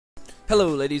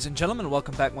Hello ladies and gentlemen,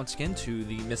 welcome back once again to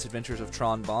the Misadventures of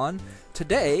Tron Bonne.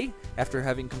 Today, after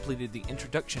having completed the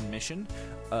introduction mission,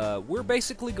 we're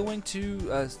basically going to...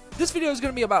 this video is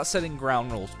going to be about setting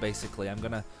ground rules, basically. I'm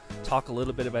going to talk a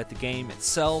little bit about the game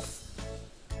itself,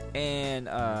 and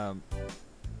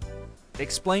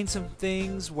explain some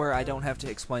things where I don't have to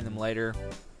explain them later.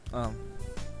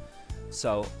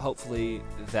 So hopefully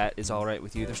that is alright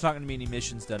with you. There's not going to be any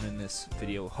missions done in this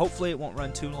video. Hopefully it won't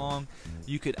run too long.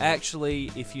 You could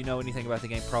actually, if you know anything about the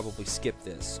game, probably skip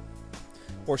this.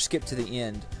 Or skip to the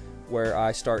end where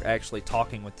I start actually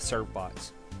talking with the serve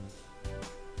bots.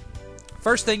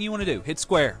 First thing you want to do, hit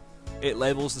square. It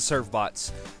labels the serve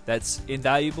bots. That's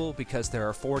invaluable because there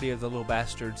are 40 of the little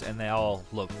bastards and they all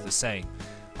look the same.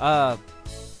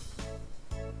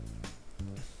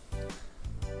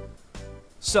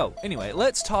 So, anyway,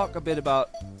 let's talk a bit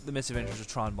about The Misadventures of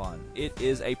Tron Bonne. It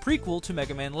is a prequel to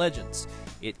Mega Man Legends.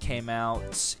 It came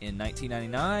out in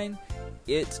 1999.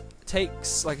 It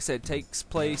takes, like I said, takes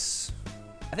place,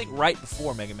 I think, right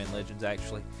before Mega Man Legends,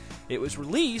 actually. It was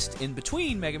released in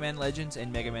between Mega Man Legends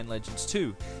and Mega Man Legends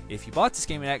 2. If you bought this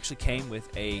game, it actually came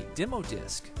with a demo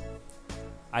disc.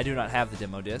 I do not have the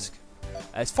demo disc.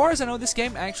 As far as I know, this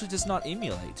game actually does not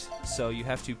emulate, so you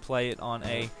have to play it on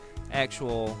a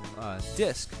actual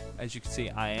disc. As you can see,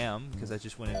 I am, because I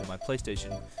just went into my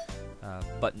PlayStation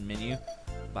button menu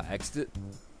by accident.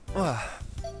 So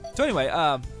anyway,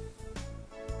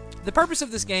 the purpose of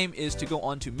this game is to go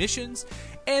on to missions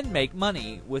and make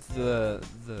money with the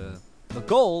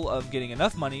goal of getting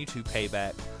enough money to pay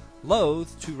back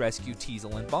Loath to rescue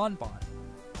Teasel and Bonne Bonne.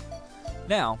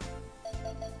 Now,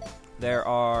 there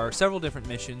are several different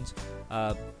missions.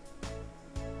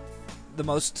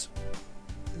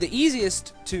 The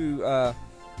easiest to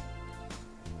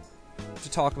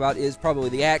talk about is probably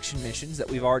the action missions that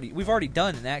we've already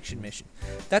done an action mission.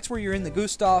 That's where you're in the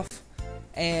Gesellschaft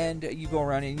and you go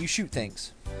around and you shoot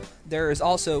things. There is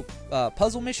also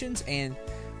puzzle missions and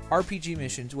RPG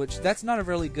missions, which that's not a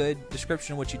really good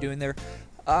description of what you do in there.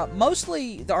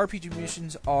 Mostly the RPG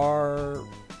missions are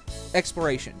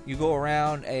exploration. You go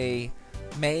around a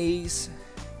maze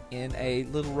in a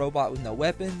little robot with no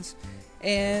weapons,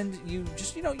 and you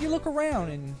just, you look around,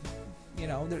 and,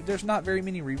 there's not very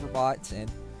many Reaver bots, and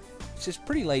it's just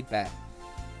pretty laid back.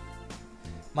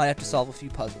 Might have to solve a few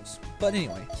puzzles. But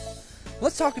anyway,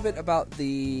 let's talk a bit about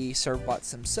the serve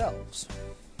bots themselves.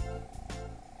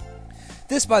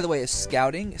 This, by the way, is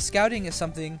scouting. Scouting is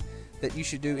something that you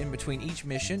should do in between each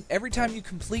mission. Every time you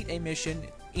complete a mission,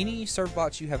 any serve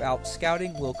bots you have out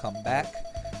scouting will come back.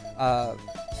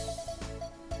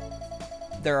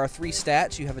 There are 3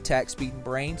 stats. You have attack, speed, and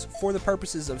brains. For the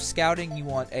purposes of scouting, you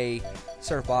want a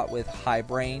serve bot with high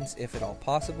brains, if at all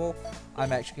possible.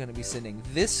 I'm actually going to be sending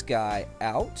this guy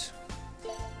out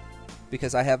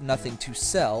because I have nothing to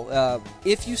sell.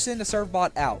 If you send a serve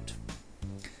bot out,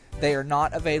 they are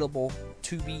not available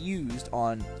to be used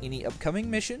on any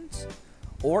upcoming missions,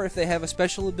 or if they have a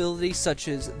special ability such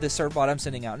as the serve bot I'm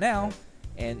sending out now.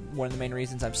 And one of the main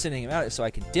reasons I'm sending him out is so I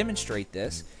can demonstrate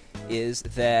this, is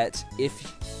that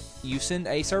if you send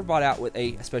a serve bot out with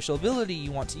a special ability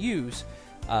you want to use,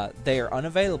 they are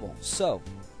unavailable. So,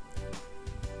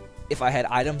 if I had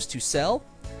items to sell,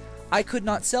 I could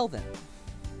not sell them,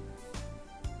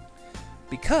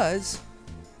 because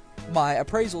my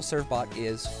appraisal serve bot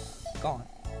is gone.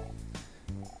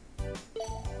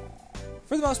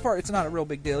 For the most part, it's not a real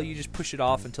big deal. You just push it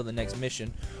off until the next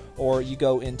mission, or you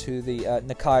go into the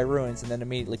Nakai ruins and then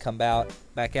immediately come back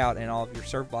out, and all of your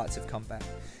serve bots have come back.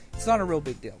 It's not a real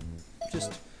big deal.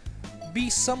 Just be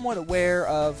somewhat aware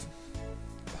of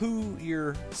who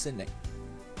you're sending.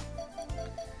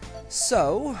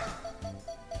 So,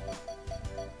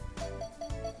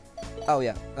 oh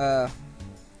yeah. Well,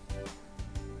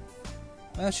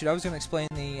 shoot, I was going to explain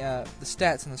the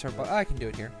stats in the serve bot. I can do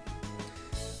it here.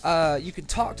 You can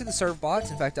talk to the serve bots.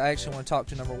 In fact, I actually want to talk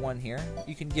to number 1 here.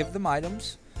 You can give them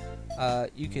items.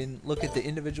 You can look at the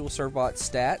individual serve bot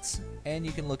stats, and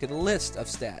you can look at a list of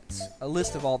stats, a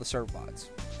list of all the serve bots.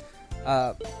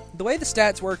 The way the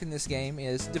stats work in this game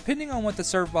is, depending on what the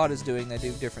serve bot is doing, they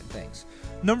do different things.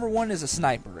 Number 1 is a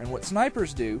sniper, and what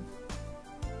snipers do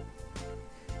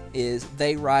is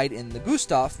they ride in the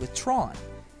Gesellschaft with Tron,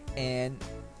 and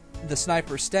the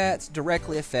sniper stats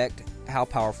directly affect how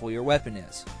powerful your weapon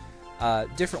is.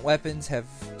 Different weapons have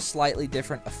slightly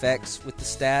different effects with the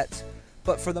stats,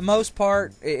 but for the most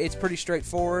part, it's pretty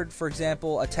straightforward. For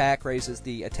example, attack raises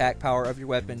the attack power of your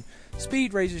weapon,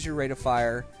 speed raises your rate of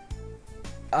fire.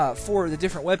 For the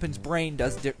different weapons,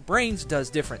 brains does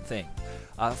different things.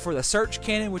 For the search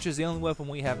cannon, which is the only weapon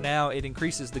we have now, it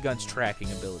increases the gun's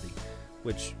tracking ability,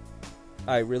 which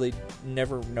I really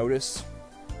never notice.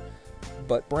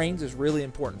 But brains is really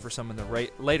important for some of the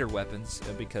later weapons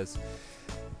because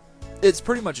it's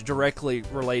pretty much directly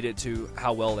related to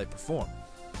how well they perform.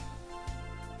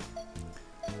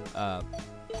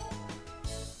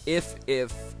 If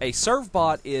a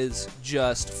servbot is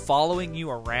just following you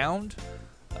around,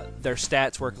 their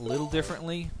stats work a little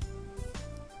differently.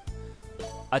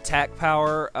 Attack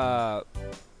power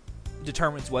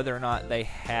determines whether or not they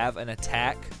have an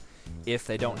attack if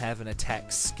they don't have an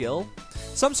attack skill.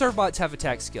 Some servbots have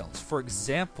attack skills. For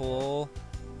example,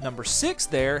 number 6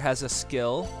 there has a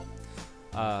skill.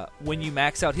 When you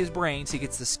max out his brains, he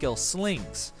gets the skill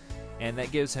Slings, and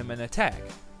that gives him an attack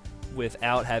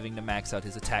without having to max out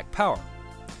his attack power.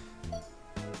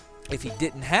 If he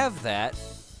didn't have that,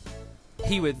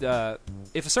 he would, if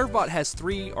a servbot has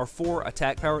 3 or 4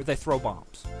 attack power, they throw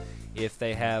bombs. If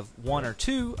they have 1 or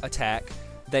 2 attack,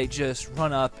 they just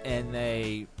run up and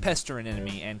they pester an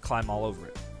enemy and climb all over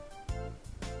it.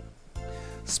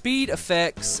 Speed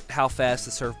affects how fast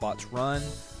the servbots run.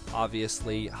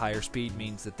 Obviously, higher speed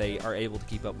means that they are able to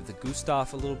keep up with the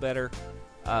Gustav a little better.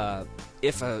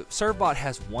 If a servbot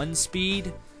has 1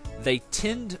 speed, they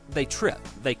trip.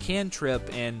 They can trip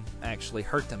and actually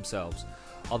hurt themselves.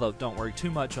 Although, don't worry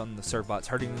too much on the servbots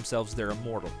hurting themselves, they're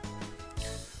immortal.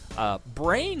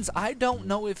 Brains, I don't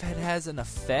know if it has an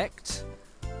effect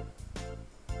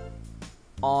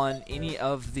on any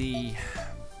of the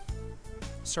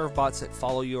servbots that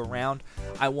follow you around.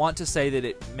 I want to say that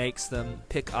it makes them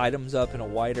pick items up in a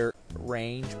wider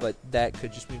range, but that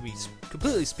could just be me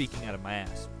completely speaking out of my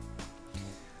ass.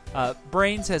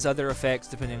 Brains has other effects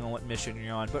depending on what mission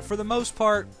you're on, but for the most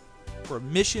part, for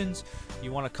missions,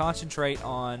 you want to concentrate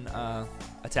on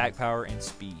attack power and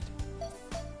speed.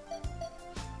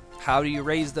 How do you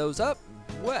raise those up?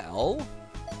 Well,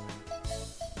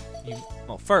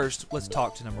 first, let's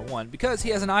talk to number 1, because he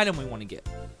has an item we want to get.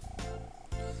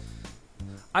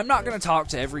 I'm not going to talk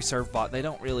to every servbot. They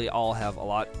don't really all have a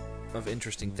lot of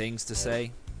interesting things to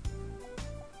say.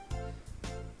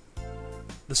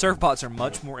 The servbots are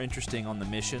much more interesting on the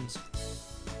missions.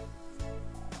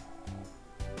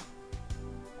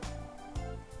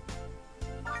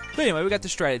 But anyway, we got the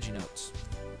strategy notes.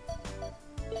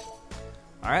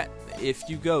 Alright, if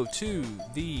you go to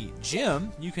the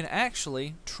gym, you can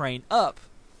actually train up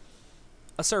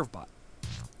a servbot.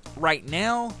 Right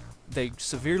now, they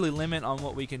severely limit on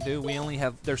what we can do. We only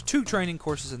have, there's 2 training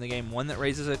courses in the game, one that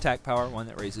raises attack power, one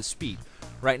that raises speed.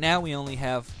 Right now, we only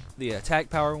have the attack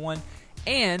power one,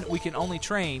 and we can only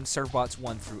train servbots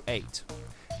 1 through 8.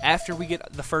 After we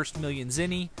get the first million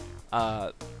zenny,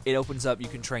 it opens up, you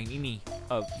can train any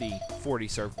of the 40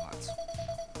 servbots.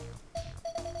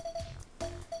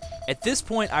 At this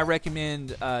point, I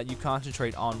recommend you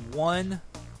concentrate on one.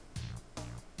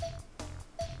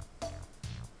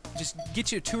 Just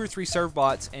get you 2 or 3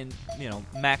 servbots and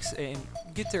max and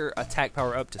get their attack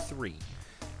power up to 3.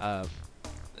 I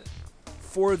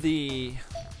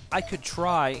could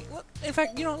try. In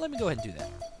fact, let me go ahead and do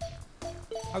that.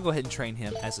 I'll go ahead and train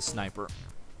him as a sniper.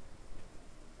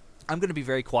 I'm going to be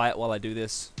very quiet while I do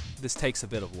this. This takes a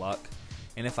bit of luck,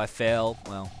 and if I fail,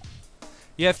 well,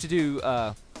 you have to do.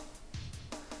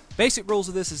 Basic rules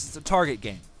of this is it's a target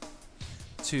game.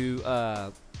 You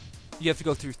have to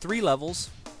go through 3 levels.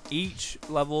 Each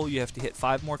level you have to hit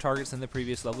 5 more targets than the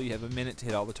previous level. You have a minute to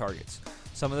hit all the targets.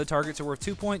 Some of the targets are worth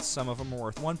 2 points, some of them are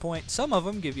worth 1 point, some of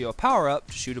them give you a power-up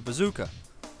to shoot a bazooka.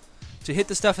 To hit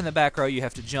the stuff in the back row, you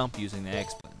have to jump using the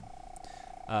X button.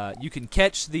 You can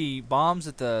catch the bombs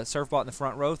that the servbot in the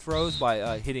front row throws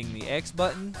by hitting the X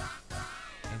button.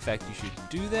 In fact, you should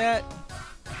do that.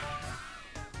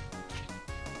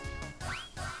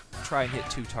 Try and hit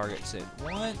 2 targets at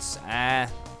once.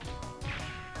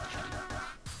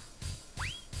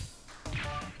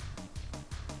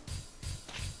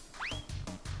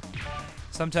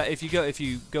 Sometimes if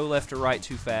you go left or right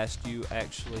too fast, you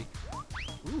actually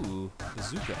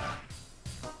bazooka.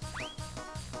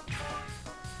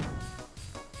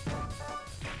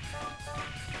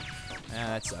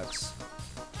 That sucks.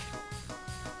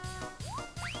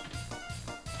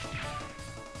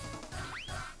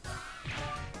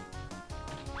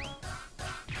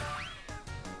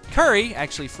 Curry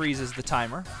actually freezes the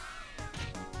timer.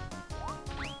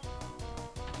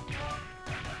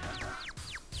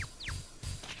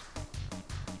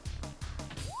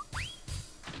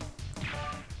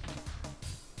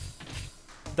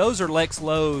 Those are Lex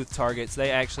Loathe targets. They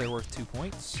actually are worth 2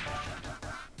 points.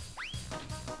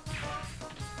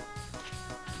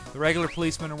 The regular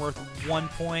policemen are worth 1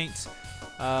 point.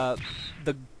 The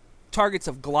targets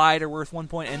of Glide are worth 1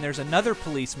 point. And there's another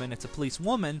policeman, it's a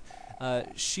policewoman,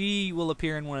 she will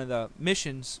appear in one of the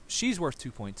missions. She's worth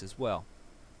 2 points as well.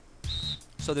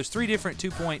 So there's 3 different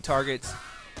 2-point targets,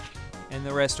 and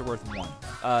the rest are worth 1.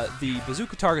 The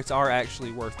bazooka targets are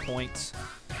actually worth points,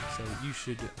 so you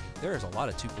should... There's a lot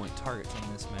of 2-point targets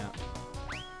on this map.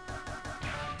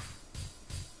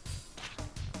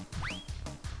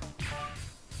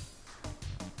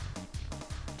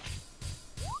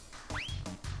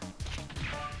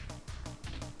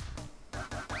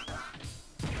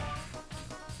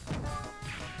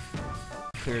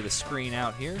 Clear the screen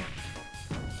out here.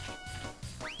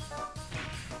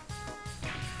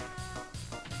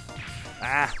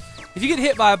 Ah! If you get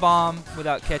hit by a bomb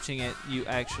without catching it, you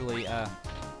actually,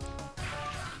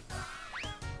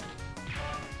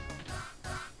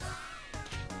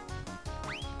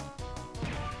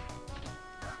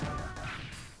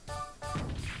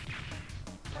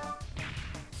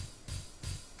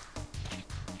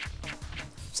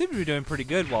 seem to be doing pretty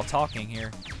good while talking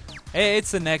here.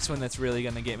 It's the next one that's really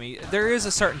going to get me. There is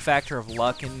a certain factor of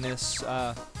luck in this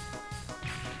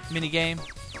mini game.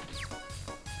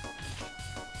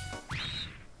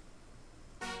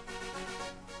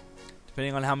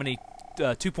 Depending on how many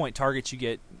 2-point targets you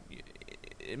get,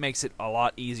 it makes it a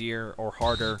lot easier or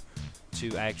harder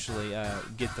to actually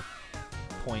get the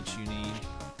points you need.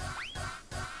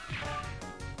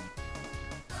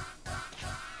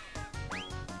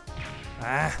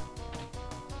 Ah!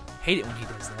 Hate it when he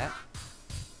does that.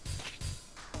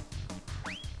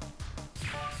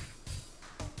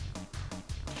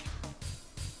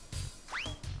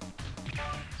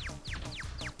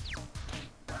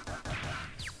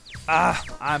 Ah,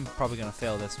 I'm probably gonna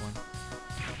fail this one.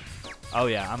 Oh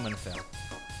yeah, I'm gonna fail.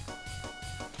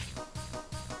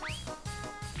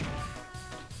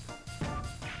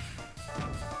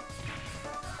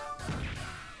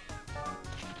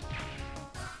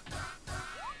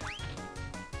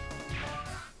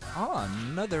 Oh,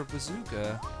 another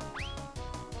bazooka.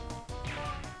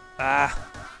 Ah,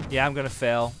 yeah, I'm gonna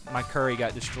fail. My curry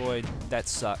got destroyed. That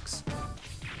sucks.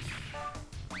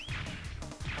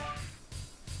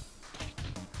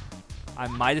 I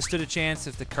might have stood a chance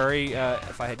if the curry,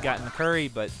 if I had gotten the curry,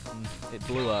 but it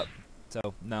blew up.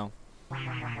 So no.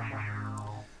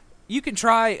 You can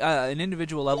try an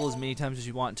individual level as many times as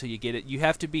you want until you get it. You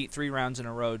have to beat 3 rounds in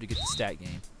a row to get the stat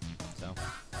gain. So.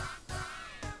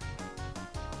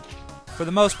 For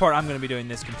the most part, I'm going to be doing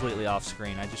this completely off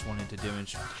screen. I just wanted to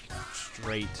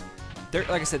demonstrate. Like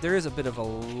I said, there is a bit of a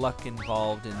luck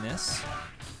involved in this.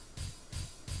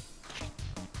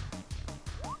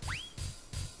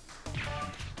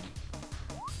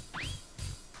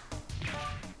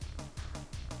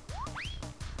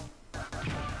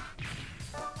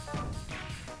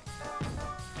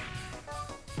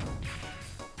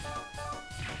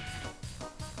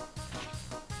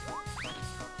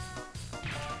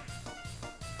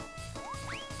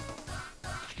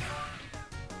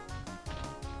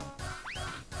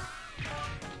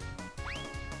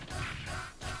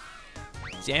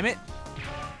 Damn it.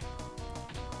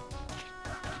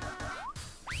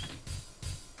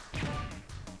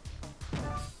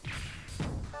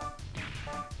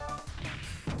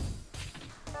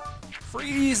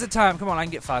 Freeze the time. Come on, I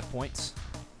can get 5 points.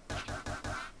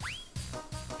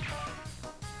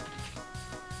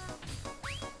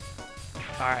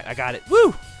 Alright, I got it.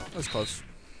 Woo! That was close.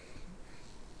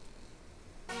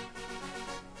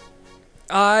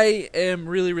 I am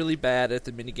really, really bad at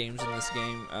the minigames in this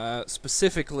game,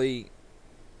 specifically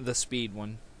the speed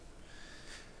one.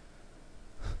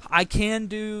 I can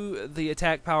do the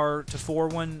attack power to 4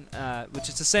 one, which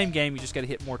is the same game, you just got to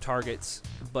hit more targets,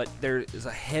 but there is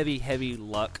a heavy, heavy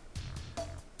luck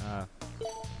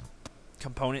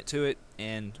component to it,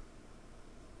 and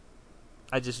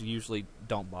I just usually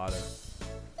don't bother.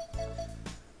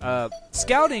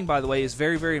 Scouting, by the way, is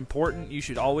very, very important. You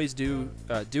should always do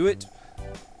it.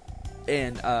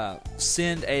 And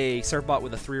send a surfbot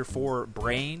with a 3 or 4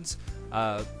 brains.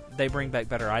 They bring back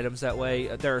better items that way.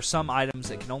 There are some items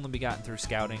that can only be gotten through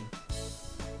scouting,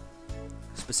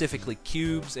 specifically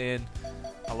cubes and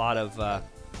a lot of the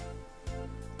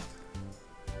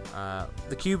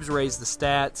cubes raise the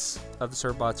stats of the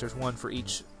surfbots. There's one for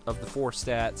each of the 4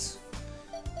 stats,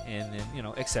 and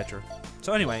then etc.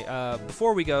 So anyway,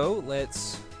 before we go,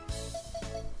 let's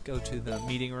go to the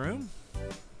meeting room.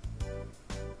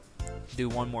 Do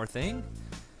one more thing.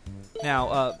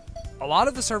 Now, a lot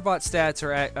of the surfbot stats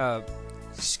are,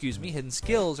 hidden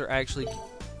skills are actually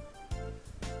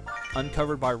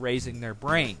uncovered by raising their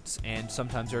brains, and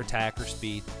sometimes their attack or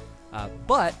speed.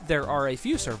 But there are a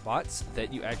few surfbots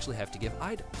that you actually have to give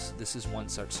items. This is one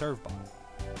such surfbot.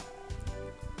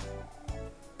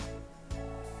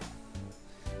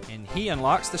 And and he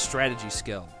unlocks the strategy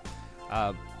skill.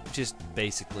 Just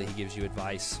basically, he gives you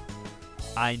advice.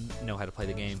 I know how to play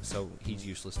the game, so he's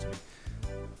useless to me.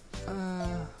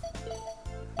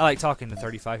 I like talking to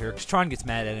 35 here, because Tron gets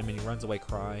mad at him and he runs away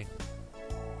crying.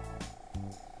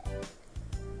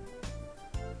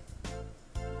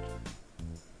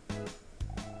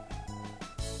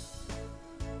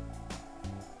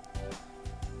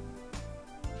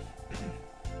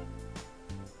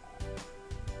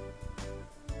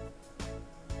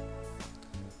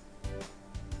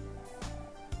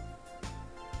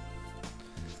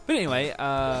 But anyway,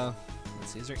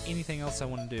 let's see, is there anything else I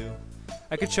want to do?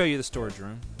 I could show you the storage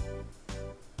room.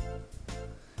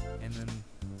 And then,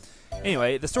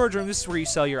 anyway, the storage room, this is where you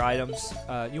sell your items.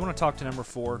 You want to talk to number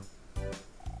 4.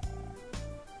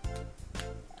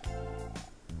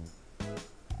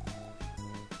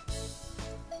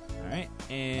 Alright,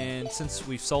 and since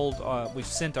we've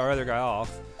sent our other guy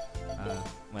off,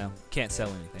 well, can't sell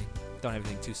anything. Don't have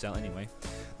anything to sell anyway.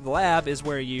 The lab is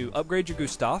where you upgrade your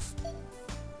Gustav.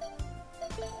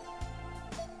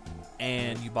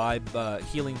 And you buy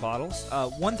healing bottles.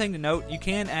 One thing to note, you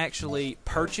can actually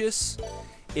purchase,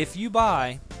 if you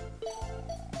buy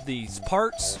these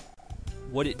parts,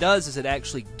 what it does is it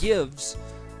actually gives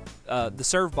the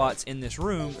serve bots in this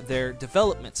room their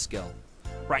development skill.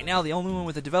 Right now, the only one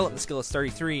with a development skill is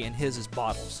 33, and his is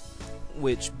bottles,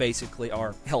 which basically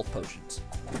are health potions.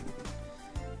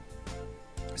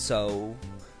 So,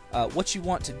 what you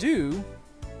want to do,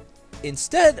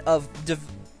 instead of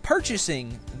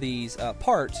purchasing these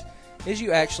parts, is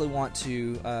you actually want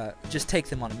to just take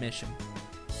them on a mission,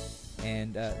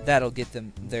 and that'll get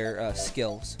them their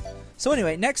skills. So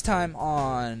anyway, next time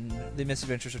on the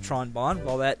Misadventures of Tron Bonne, with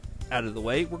all that out of the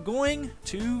way, we're going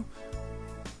to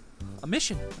a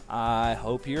mission. I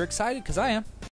hope you're excited, because I am.